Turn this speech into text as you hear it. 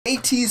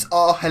Ateez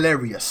are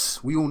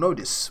hilarious. We all know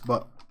this,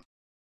 but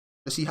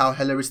let's see how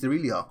hilarious they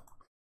really are.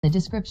 The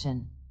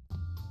description.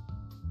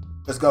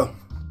 Let's go.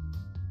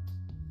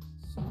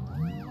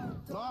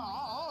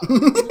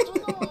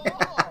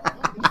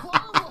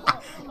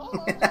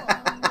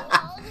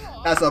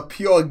 That's a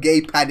pure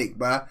gay panic,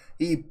 bruh.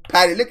 He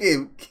panicked. Look at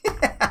him.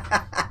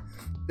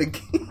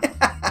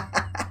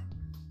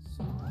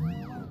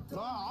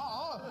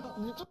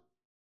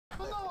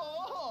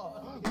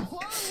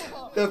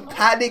 The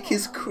panic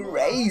is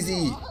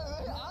crazy.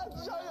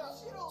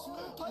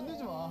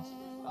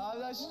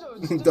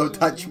 Don't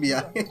touch me.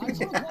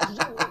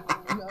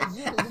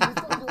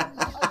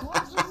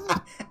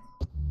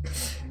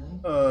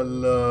 Oh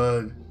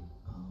Lord.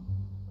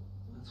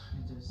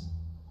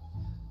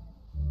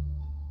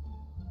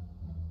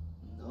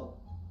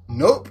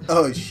 Nope.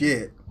 Oh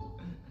shit.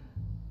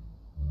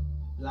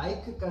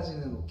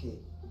 Like까지는 okay.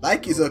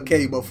 Like is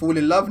okay, but fall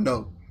in love,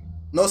 no.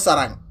 No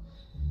sarang.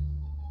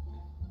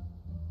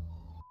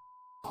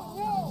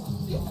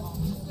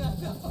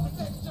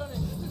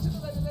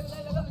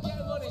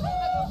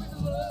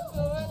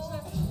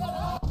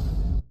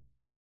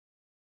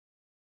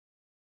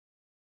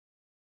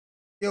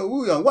 Yo,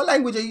 Woo Young, what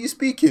language are you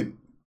speaking?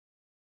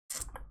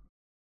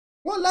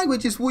 What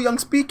language is Woo Young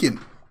speaking?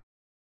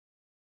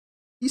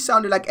 He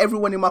sounded like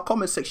everyone in my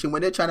comment section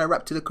when they're trying to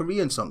rap to the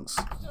Korean songs.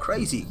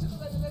 Crazy.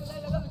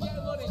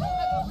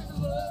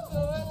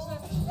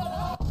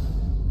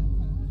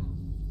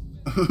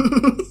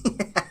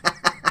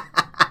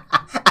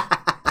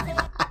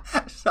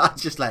 So I'm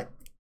just like,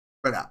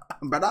 brother.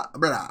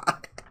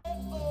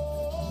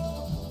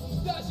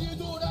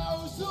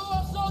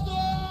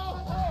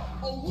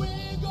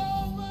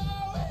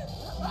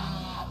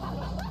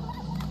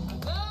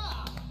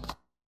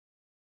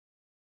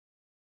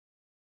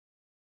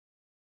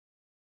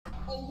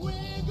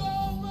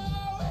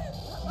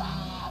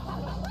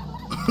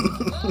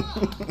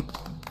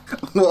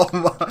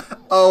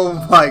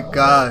 Oh my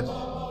God.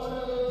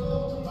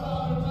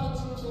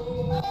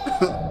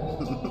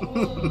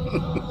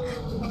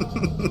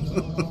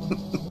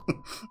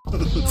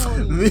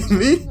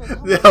 me?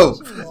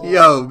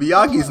 Yo,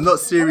 Miyagi's not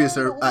serious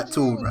at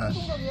all, man.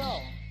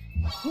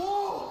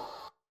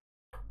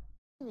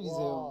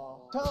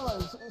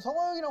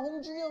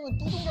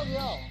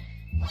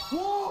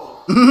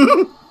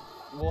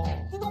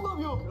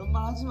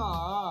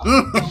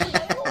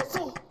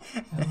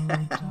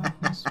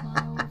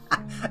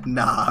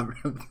 Nah,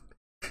 bro.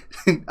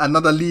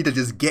 Another leader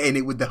just getting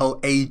it with the whole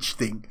age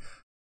thing.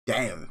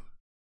 Damn.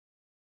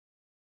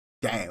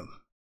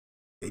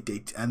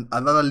 And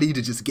another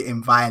leader just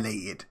getting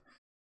violated.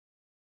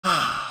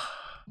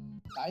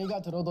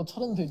 나이가 들어도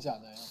철은 들지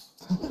않아요.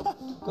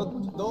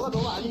 너가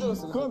너무 안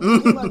들었어. 그건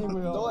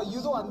그뿐만이고요. 너가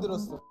유독 안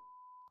들었어.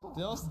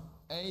 Does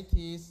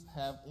Ateez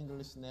have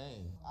English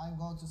name? I'm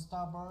going to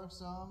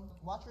Starbucks.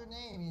 What's your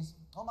name?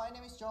 My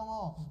name is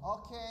Jongho.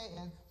 Okay,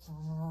 and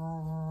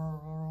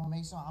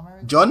make some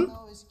American. John?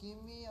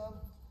 Give me a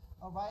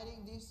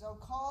writing this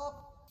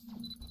cup.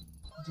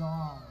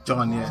 John.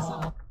 John,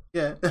 yeah.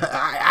 Yeah,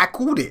 I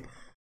called it.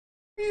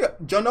 Yeah,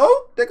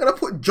 John-O? They're gonna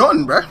put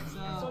John, bruh.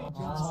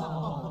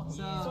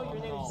 So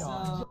your name is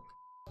John.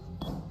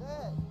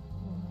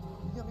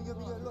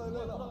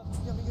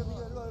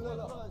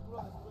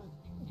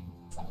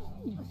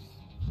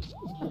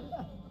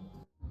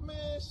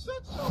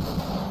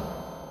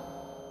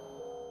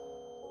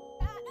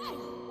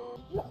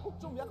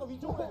 좀 약간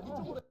위쪽으로 해.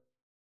 위쪽으로.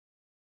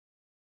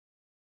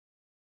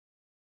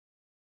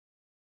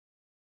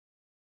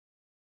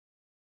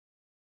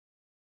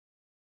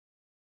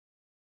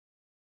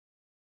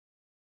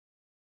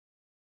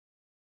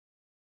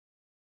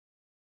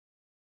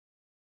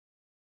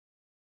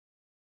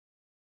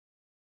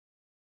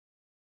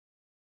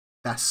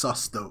 That's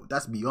sus though.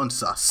 That's beyond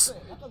sus.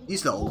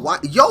 These little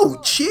white. Yo,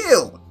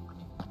 chill.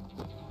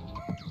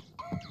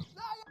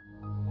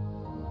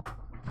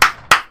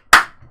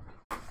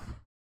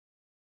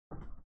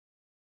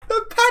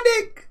 The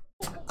panic.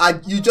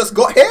 You just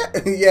got here?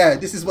 Yeah,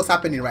 this is what's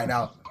happening right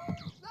now.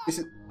 This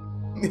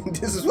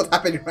is what's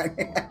happening right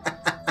now.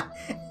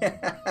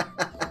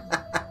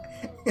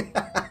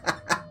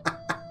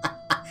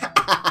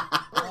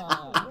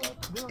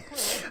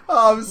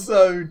 I'm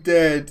so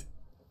dead.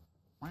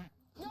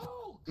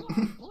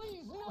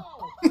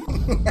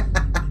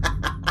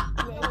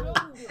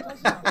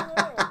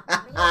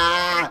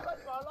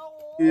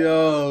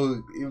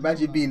 Yo,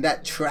 imagine being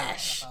that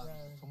trash.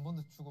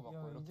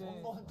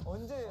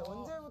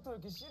 언제부터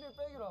이렇게 씨를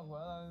빼기로 한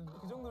거야? 난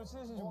그 정도로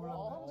친해진지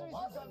몰랐는데.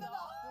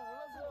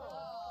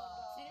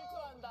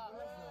 질투한다.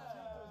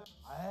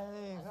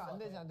 에이, 그럼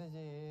안 되지.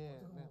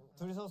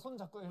 둘이서 손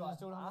잡고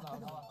이쪽으로 한번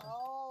나와.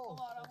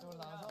 이쪽으로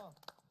나와서.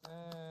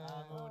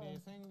 아무리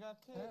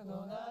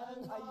생각해도 난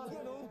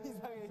이게 너무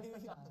이상해.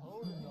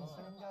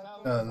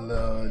 Oh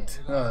Lord,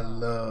 oh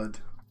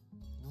Lord.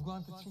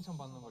 누구한테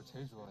칭찬받는 걸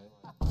제일 좋아해?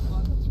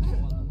 누구한테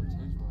칭찬받는 걸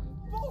제일 좋아해?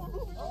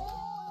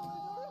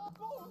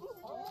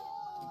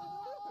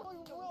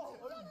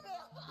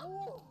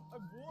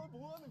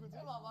 뭐 하는 거지?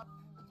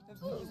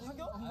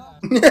 사겨?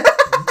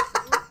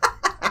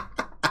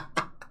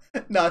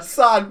 Nah,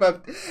 son,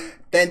 but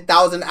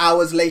 10,000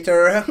 hours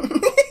later.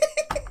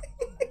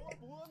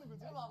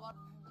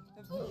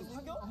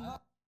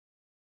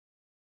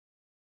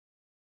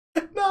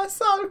 Nah,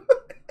 son.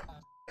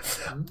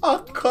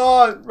 I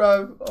can't,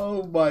 bro.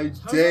 Oh my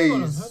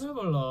days.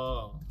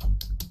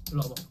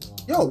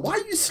 Yo, why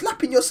are you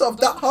slapping yourself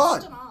that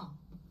hard?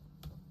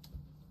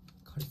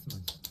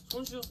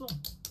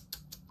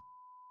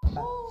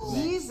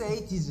 Is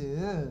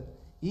Ateez?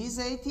 Is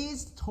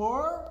Ateez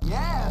tall?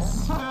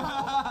 Yes.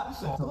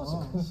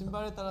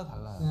 신발에 따라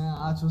달라요.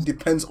 아, 좋습니다.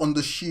 Depends on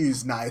the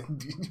shoes now.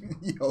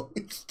 Yo.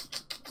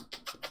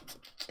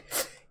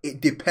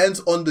 It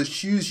depends on the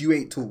shoes. You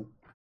ain't tall.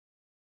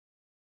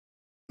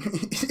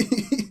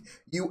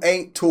 You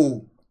ain't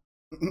tall.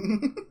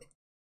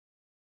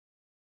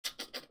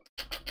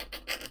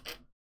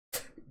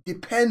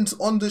 Depends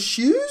on the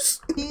shoes?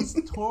 He's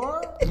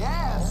tall?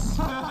 Yes.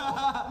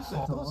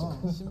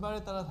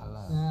 신발에 따라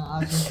달라요.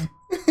 아, 좋습니다.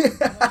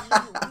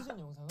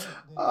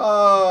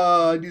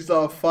 Ah, these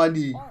are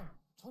funny.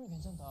 저는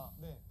괜찮다.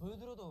 네.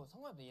 보여드려도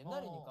상관없다.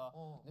 옛날이니까.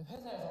 내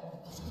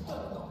회사에서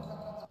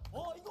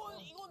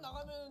이건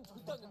나가면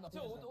절대 안 된다.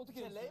 제가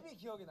어떻게 랩이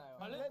기억이 나요.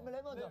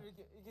 랩 먼저.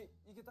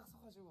 이게 딱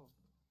서가지고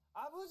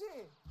아버지,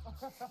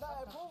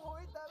 날 보고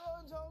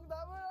있다면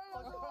정답을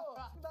알려줘.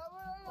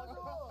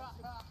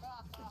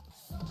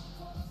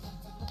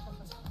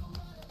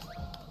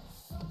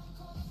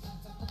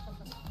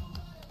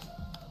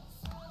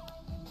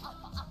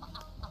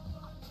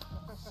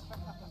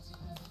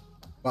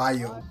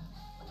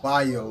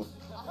 Bio.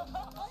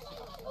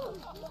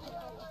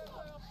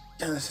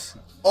 Yes.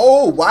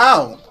 Oh,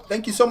 wow.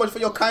 Thank you so much for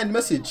your kind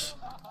message.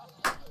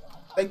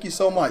 Thank you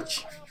so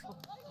much.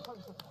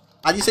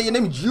 How do you say your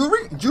name?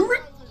 Jury?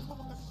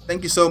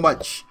 Thank you so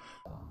much.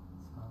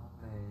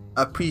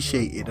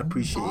 Appreciate it.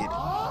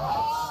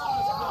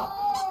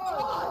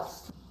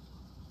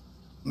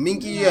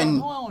 Minky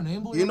and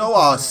you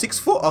know 6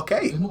 foot,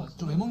 okay.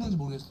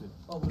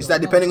 Is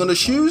that depending on the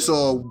shoes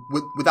or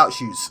without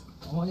shoes?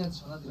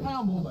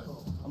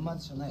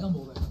 엄마한테 전화해.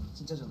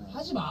 진짜 전화해.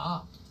 하지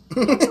마.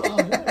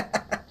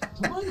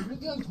 저번에도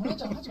그렇게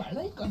전화했잖아. 하지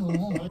말라니까 너.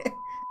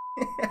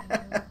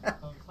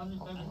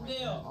 안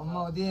돼요.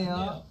 엄마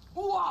어디에요?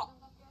 우와.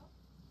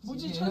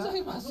 뭐지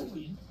천상의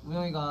맛을.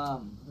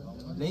 우영이가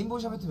레인보우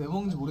샤베트 왜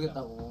먹는지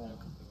모르겠다고.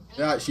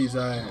 Yeah, she's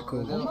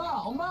cool.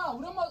 엄마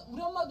우리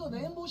엄마도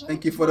레인보우 샤베트.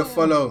 Thank you for the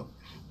follow.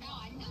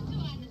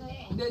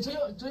 네, 저희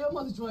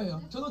엄마도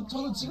좋아해요.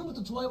 저도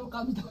지금부터 좋아해볼까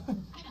합니다.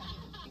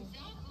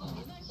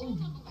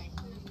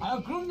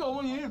 아, 그럼요,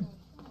 어머님.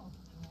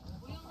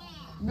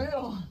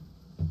 네요.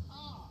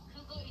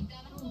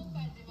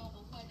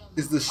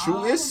 Is the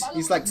shortest?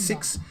 He's like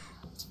 6.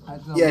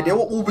 Yeah, they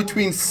were all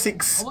between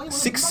 6'6"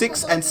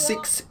 and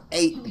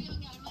 6'8".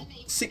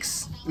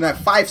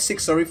 5'6",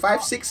 sorry,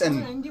 5'6"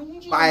 and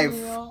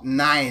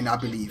 5'9", I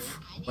believe,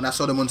 when I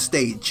saw them on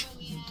stage.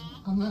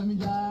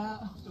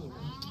 감사합니다.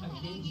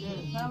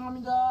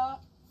 사랑합니다.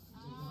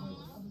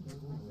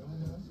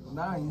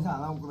 나랑 인사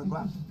안 하고 그럴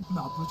거야?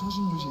 나 앞으로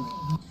조심조심.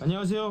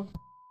 안녕하세요.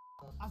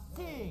 A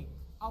 6, a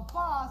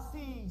 5,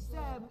 6,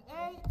 7,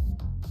 8.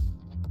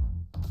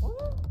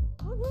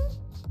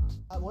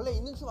 아, 원래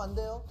있는 춤 안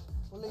돼요?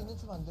 원래 있는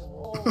춤 안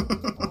돼요?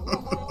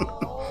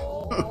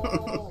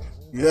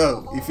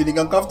 Yo, you feeling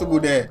uncomfortable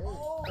there?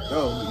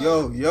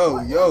 Yo.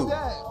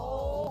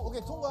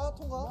 오케이, 통과요.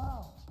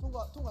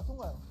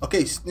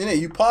 Okay,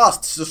 you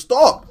passed, so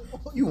stop.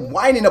 You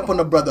whining up on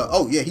the brother.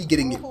 Oh yeah, he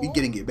getting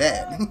it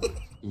bad.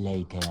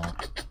 Later.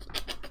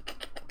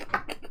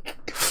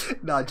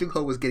 Nah,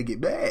 Jungho was getting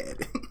it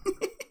bad.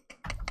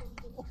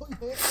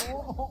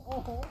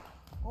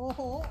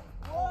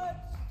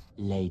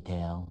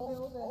 Later.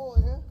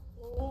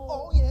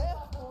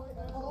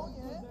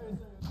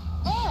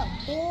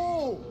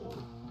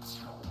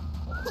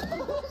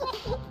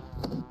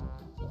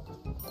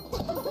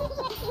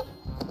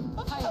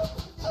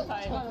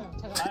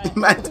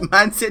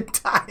 Man said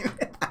time.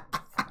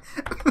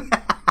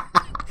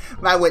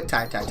 Man went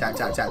time.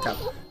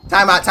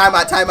 Time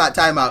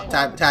out.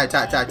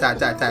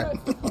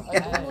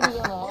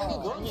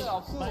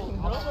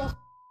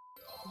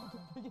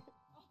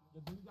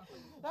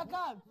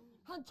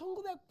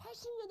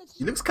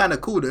 He looks kind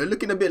of cool though,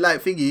 looking a bit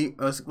like thingy,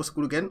 what's it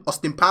called again?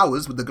 Austin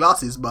Powers with the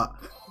glasses, but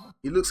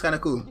he looks kind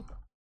of cool.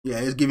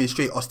 Yeah, he's giving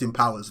straight Austin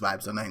Powers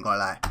vibes, I ain't gonna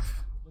lie.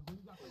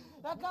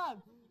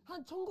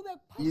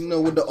 You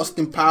know, with the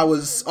Austin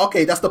Powers,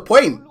 okay, that's the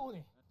point.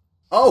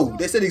 Oh,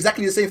 they said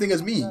exactly the same thing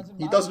as me.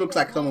 He does look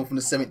like someone from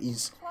the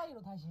 70s,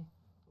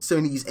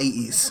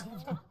 80s.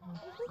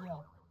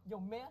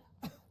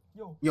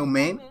 Yo,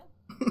 man.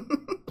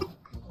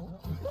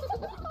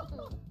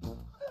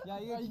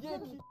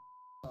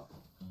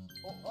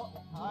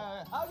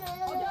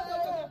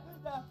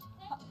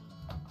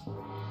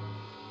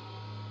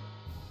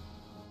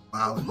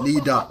 Wow,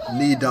 leader.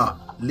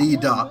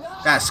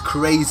 That's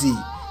crazy.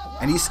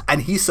 And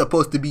he's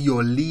supposed to be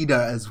your leader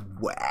as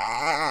well.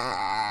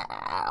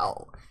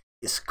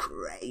 It's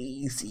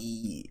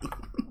crazy.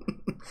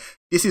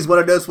 This is one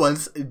of those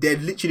ones, they're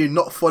literally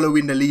not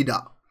following the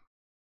leader.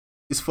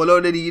 Just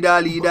follow the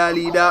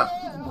leader.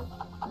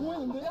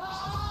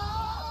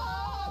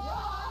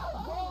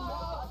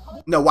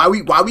 No, why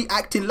we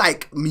acting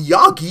like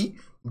Miyagi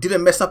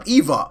didn't mess up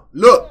either?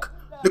 Look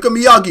at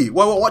Miyagi.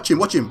 Watch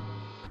him.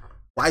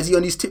 Why is he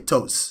on his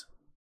tiptoes?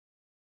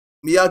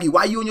 Miyagi,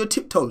 why are you on your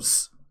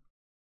tiptoes?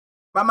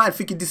 My man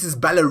thinking this is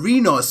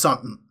ballerina or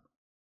something.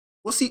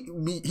 What's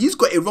he's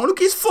got it wrong. Look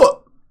at his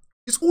foot.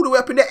 It's all the way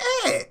up in the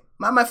air.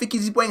 My man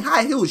thinking he's wearing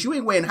high heels. You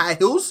ain't wearing high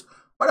heels.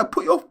 Better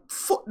put your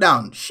foot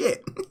down.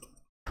 Shit.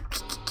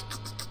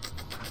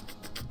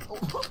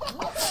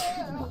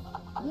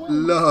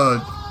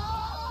 Lord.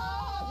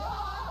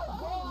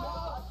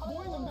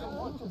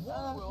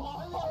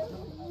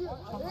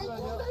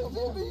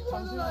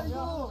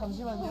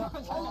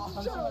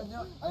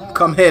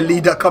 Come here,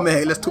 leader. Come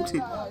here. Let's talk to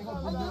you.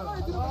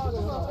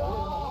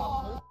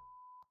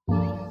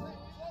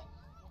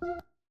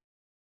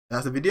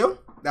 That's the video?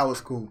 That was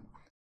cool.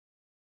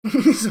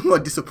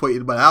 Somewhat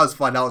disappointed, but that was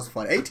fun.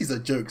 Ateez are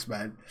jokes,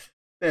 man.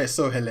 They're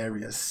so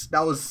hilarious.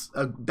 That was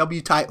a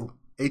W title.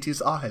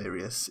 Ateez are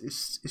hilarious.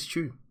 It's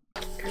true.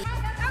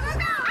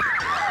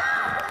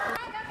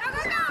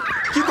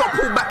 You got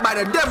pulled back by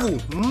the devil.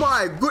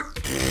 My good.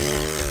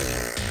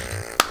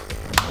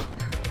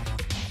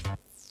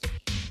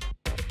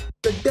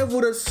 The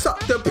devil that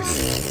sucked the.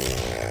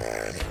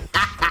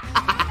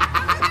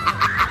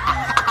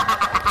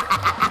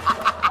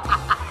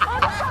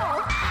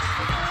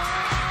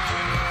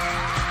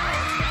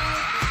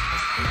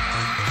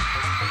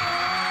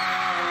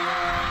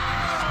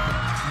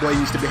 Boy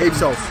used to behave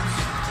himself.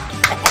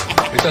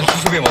 일단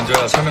수습이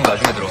먼저야. 설명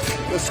나중에 들어.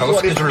 작업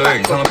스케줄러에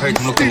이상한 파일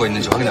등록된 거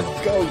있는지 확인해봐.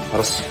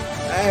 알았어.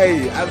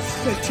 Hey, I'm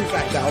sweating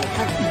right now. I'm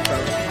happy, bro.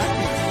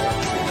 Happy.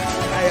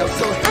 I am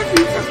so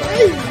happy, bro.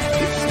 Hey,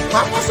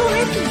 I'm so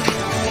happy.